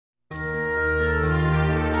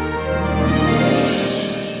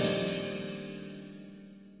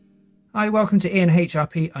Hi, welcome to Ian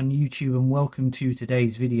HRP on YouTube and welcome to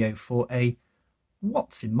today's video for a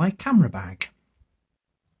what's in my camera bag.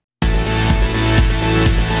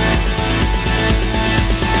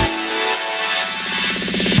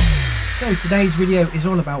 So today's video is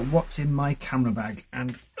all about what's in my camera bag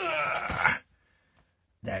and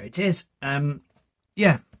there it is.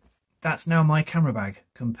 Yeah, that's now my camera bag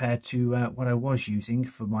compared to what I was using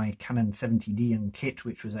for my Canon 70D and kit,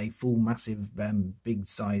 which was a full massive big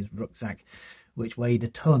size rucksack which weighed a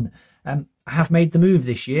ton. I have made the move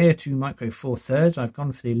this year to Micro Four Thirds. I've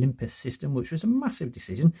gone for the Olympus system, which was a massive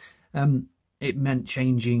decision. It meant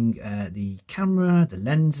changing the camera, the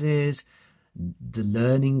lenses, the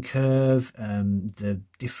learning curve, the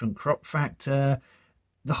different crop factor,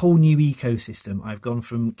 the whole new ecosystem. I've gone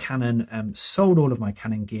from Canon, sold all of my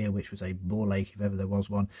Canon gear, which was a ball ache if ever there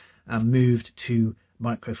was one, and moved to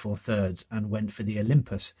Micro Four Thirds and went for the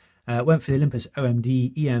Olympus. Went for the Olympus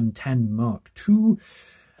OMD EM10 Mark II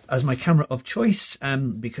as my camera of choice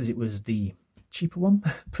because it was the cheaper one,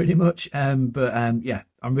 pretty much. Yeah,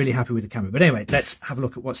 I'm really happy with the camera. But anyway, let's have a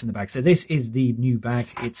look at what's in the bag. So this is the new bag.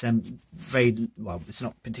 It's very, well, it's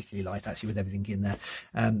not particularly light actually with everything in there.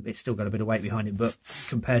 It's still got a bit of weight behind it, but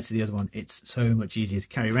compared to the other one, it's so much easier to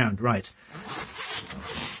carry around. Right,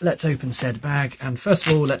 let's open said bag. And first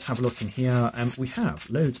of all, let's have a look in here. We have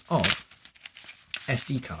loads of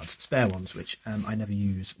SD cards, spare ones, which I never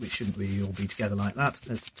use, which shouldn't really all be together like that.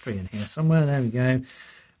 There's 3 in here somewhere. There we go.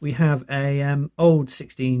 We have a old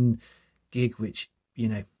 16 gig, which, you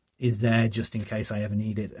know, is there just in case I ever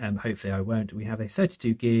need it. Hopefully I won't. We have a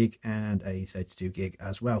 32 gig and a 32 gig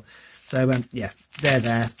as well. So yeah, they're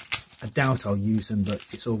there. I doubt I'll use them, but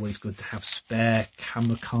it's always good to have spare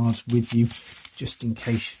camera cards with you just in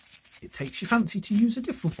case it takes your fancy to use a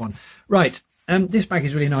different one. Right, this bag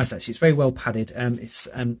is really nice actually. It's very well padded. It's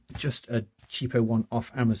just a cheapo one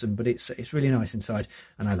off Amazon, but it's really nice inside,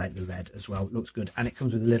 and I like the red as well. It looks good, and it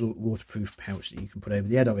comes with a little waterproof pouch that you can put over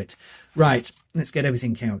the head of it. Right, let's get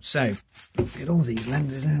everything out. So get all these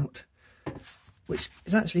lenses out, which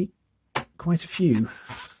is actually quite a few,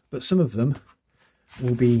 but some of them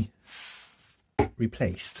will be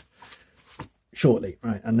replaced shortly.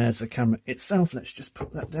 Right, and there's the camera itself. Let's just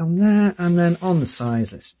put that down there, and then on the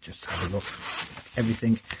sides, let's just have a look at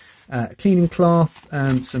everything. Cleaning cloth,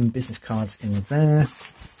 some business cards in there.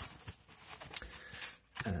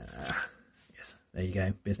 Yes, there you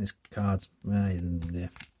go, business cards. Yeah.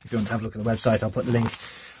 If you want to have a look at the website, I'll put the link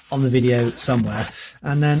on the video somewhere.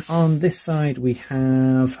 And then on this side we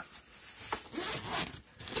have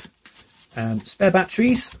spare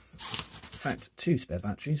batteries. In fact, 2 spare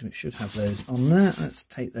batteries, which should have those on there. Let's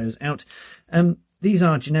take those out. These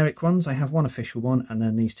are generic ones. I have one official one, and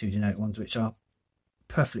then these 2 generic ones, which are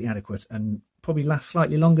perfectly adequate and probably last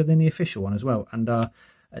slightly longer than the official one as well, and are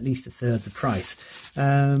at least 1/3 the price.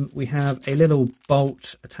 We have a little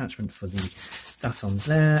bolt attachment for that on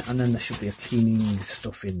there, and then there should be a cleaning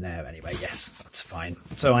stuff in there anyway. Yes, that's fine.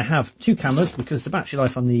 So I have 2 cameras because the battery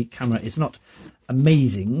life on the camera is not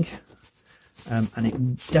amazing, and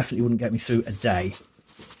it definitely wouldn't get me through a day.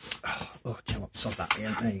 Oh, do you know what? Sod that.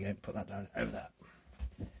 Yeah, there you go. Put that down over there.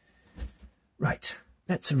 Right,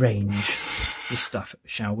 let's arrange the stuff,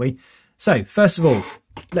 shall we? So first of all,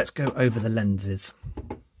 let's go over the lenses.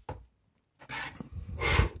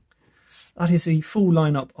 That is the full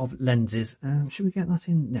lineup of lenses. Should we get that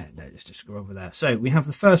in? No, let's just go over there. So we have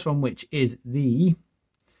the first one, which is the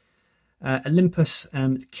Olympus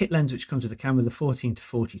kit lens, which comes with the camera, the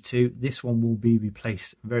 14-42. This one will be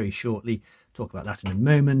replaced very shortly. Talk about that in a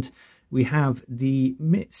moment. We have the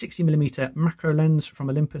 60mm macro lens from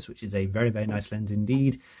Olympus, which is a very, very nice lens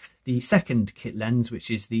indeed. The second kit lens,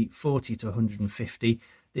 which is the 40-150.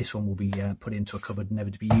 This one will be put into a cupboard,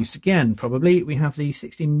 never to be used again, probably. We have the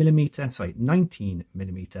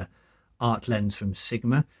 19mm art lens from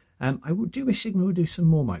Sigma. I do wish Sigma would do some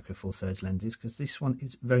more Micro Four Thirds lenses, because this one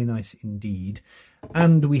is very nice indeed.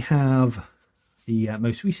 And we have the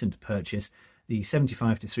most recent purchase, the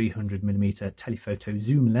 75-300mm telephoto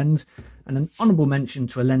zoom lens. And an honourable mention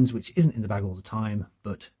to a lens which isn't in the bag all the time,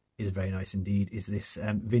 but is very nice indeed, is this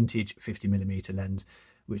vintage 50mm lens,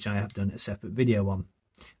 which I have done a separate video on.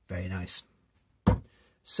 Very nice.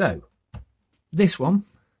 So this one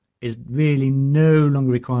is really no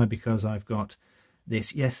longer required because I've got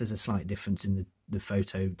this. Yes, there's a slight difference in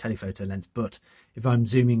the telephoto lens, but if I'm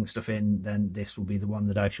zooming stuff in, then this will be the one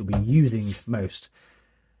that I shall be using most.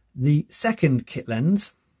 The second kit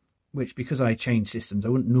lens, which because I changed systems, I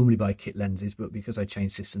wouldn't normally buy kit lenses, but because I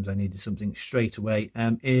changed systems I needed something straight away,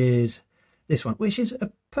 is this one, which is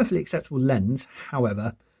a perfectly acceptable lens.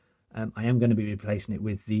 However, I am going to be replacing it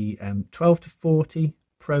with the 12-40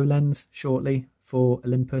 Pro lens shortly for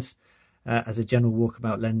Olympus as a general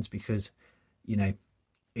walkabout lens, because, you know,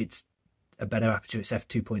 it's a better aperture. It's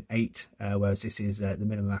f2.8, whereas this is the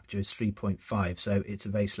minimum aperture is 3.5, so it's a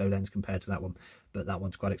very slow lens compared to that one, but that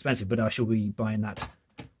one's quite expensive. But I shall be buying that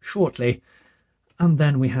shortly. And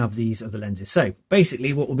then we have these other lenses. So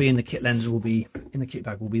basically what will be in the kit lens will be, in the kit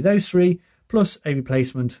bag will be those three, plus a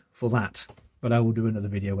replacement for that. But I will do another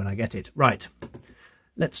video when I get it. Right,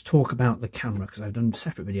 let's talk about the camera, because I've done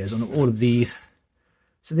separate videos on all of these.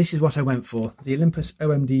 So this is what I went for, the Olympus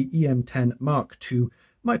OMD EM10 Mark II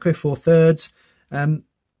Micro Four Thirds. At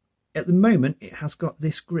the moment it has got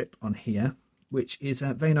this grip on here, which is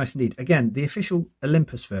very nice indeed. Again, the official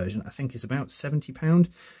Olympus version I think is about £70,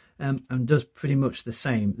 and does pretty much the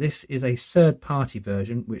same. This is a third-party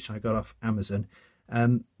version which I got off Amazon,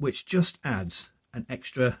 which just adds an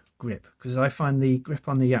extra grip, because I find the grip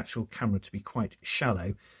on the actual camera to be quite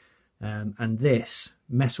shallow, and this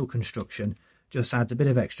metal construction just adds a bit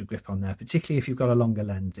of extra grip on there, particularly if you've got a longer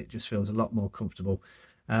lens. It just feels a lot more comfortable.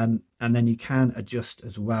 And then you can adjust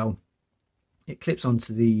as well. It clips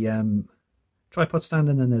onto the tripod stand,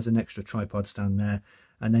 and then there's an extra tripod stand there,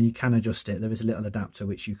 and then you can adjust it. There is a little adapter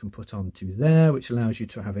which you can put onto there, which allows you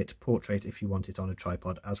to have it portrait if you want it on a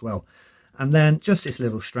tripod as well. And then just this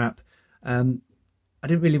little strap. I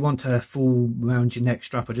didn't really want a full round your neck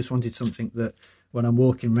strap. I just wanted something that when I'm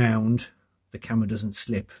walking round, the camera doesn't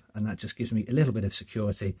slip, and that just gives me a little bit of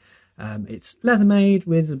security. It's leather made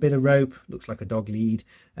with a bit of rope, looks like a dog lead,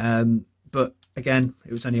 but again,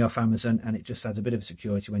 it was only off Amazon, and it just adds a bit of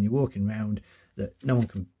security when you're walking around, that no one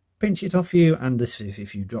can pinch it off you, and this,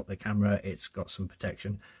 if you drop the camera, it's got some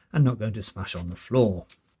protection and not going to smash on the floor.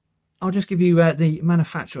 I'll just give you the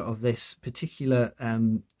manufacturer of this particular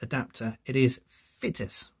adapter. It is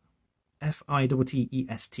Fittest,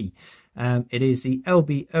 F-I-T-T-E-S-T. It is the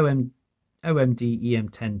LB OMD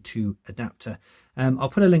EM10-2 adapter. I'll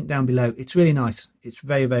put a link down below. It's really nice. It's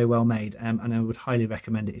very, very well made, and I would highly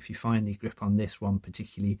recommend it if you find the grip on this one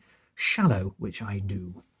particularly shallow, which I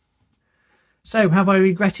do. So, have I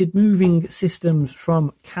regretted moving systems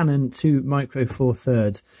from Canon to Micro Four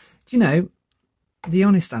Thirds? Do you know, the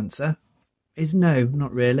honest answer is no,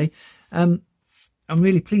 not really. I'm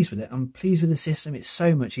really pleased with it. I'm pleased with the system. It's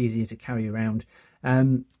so much easier to carry around.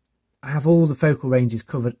 I have all the focal ranges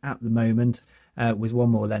covered at the moment, with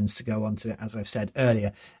one more lens to go onto it, as I've said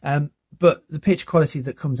earlier. But the picture quality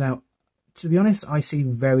that comes out, to be honest, I see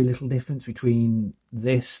very little difference between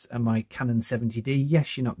this and my Canon 70D.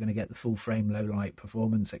 Yes, you're not going to get the full frame, low light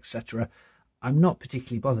performance, etc. I'm not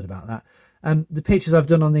particularly bothered about that. The pictures I've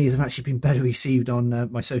done on these have actually been better received on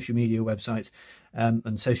my social media websites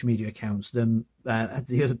and social media accounts than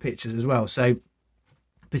the other pictures as well. So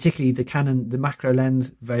particularly the Canon, the macro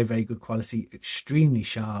lens, very, very good quality, extremely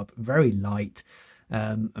sharp, very light,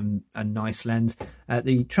 and nice lens.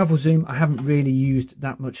 The travel zoom I haven't really used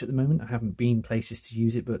that much at the moment. I haven't been places to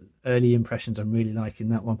use it, but early impressions I'm really liking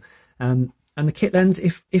that one. And the kit lens,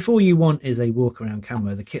 if all you want is a walk around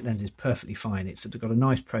camera, the kit lens is perfectly fine. It's got a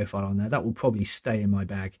nice profile on there that will probably stay in my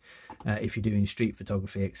bag if you're doing street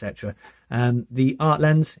photography, etc. The art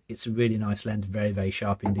lens, it's a really nice lens, very, very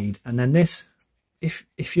sharp indeed. And then this,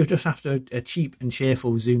 if you're just after a cheap and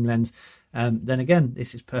cheerful zoom lens, then again,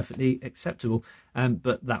 this is perfectly acceptable.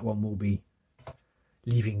 But that one will be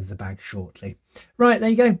leaving the bag shortly. Right, there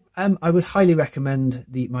you go. I would highly recommend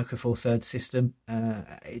the Micro Four Thirds system.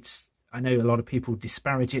 I know a lot of people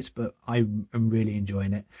disparage it, but I am really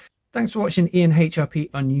enjoying it. Thanks for watching Ian HRP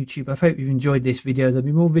on YouTube. I hope you've enjoyed this video. There'll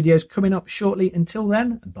be more videos coming up shortly. Until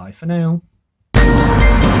then, bye for now.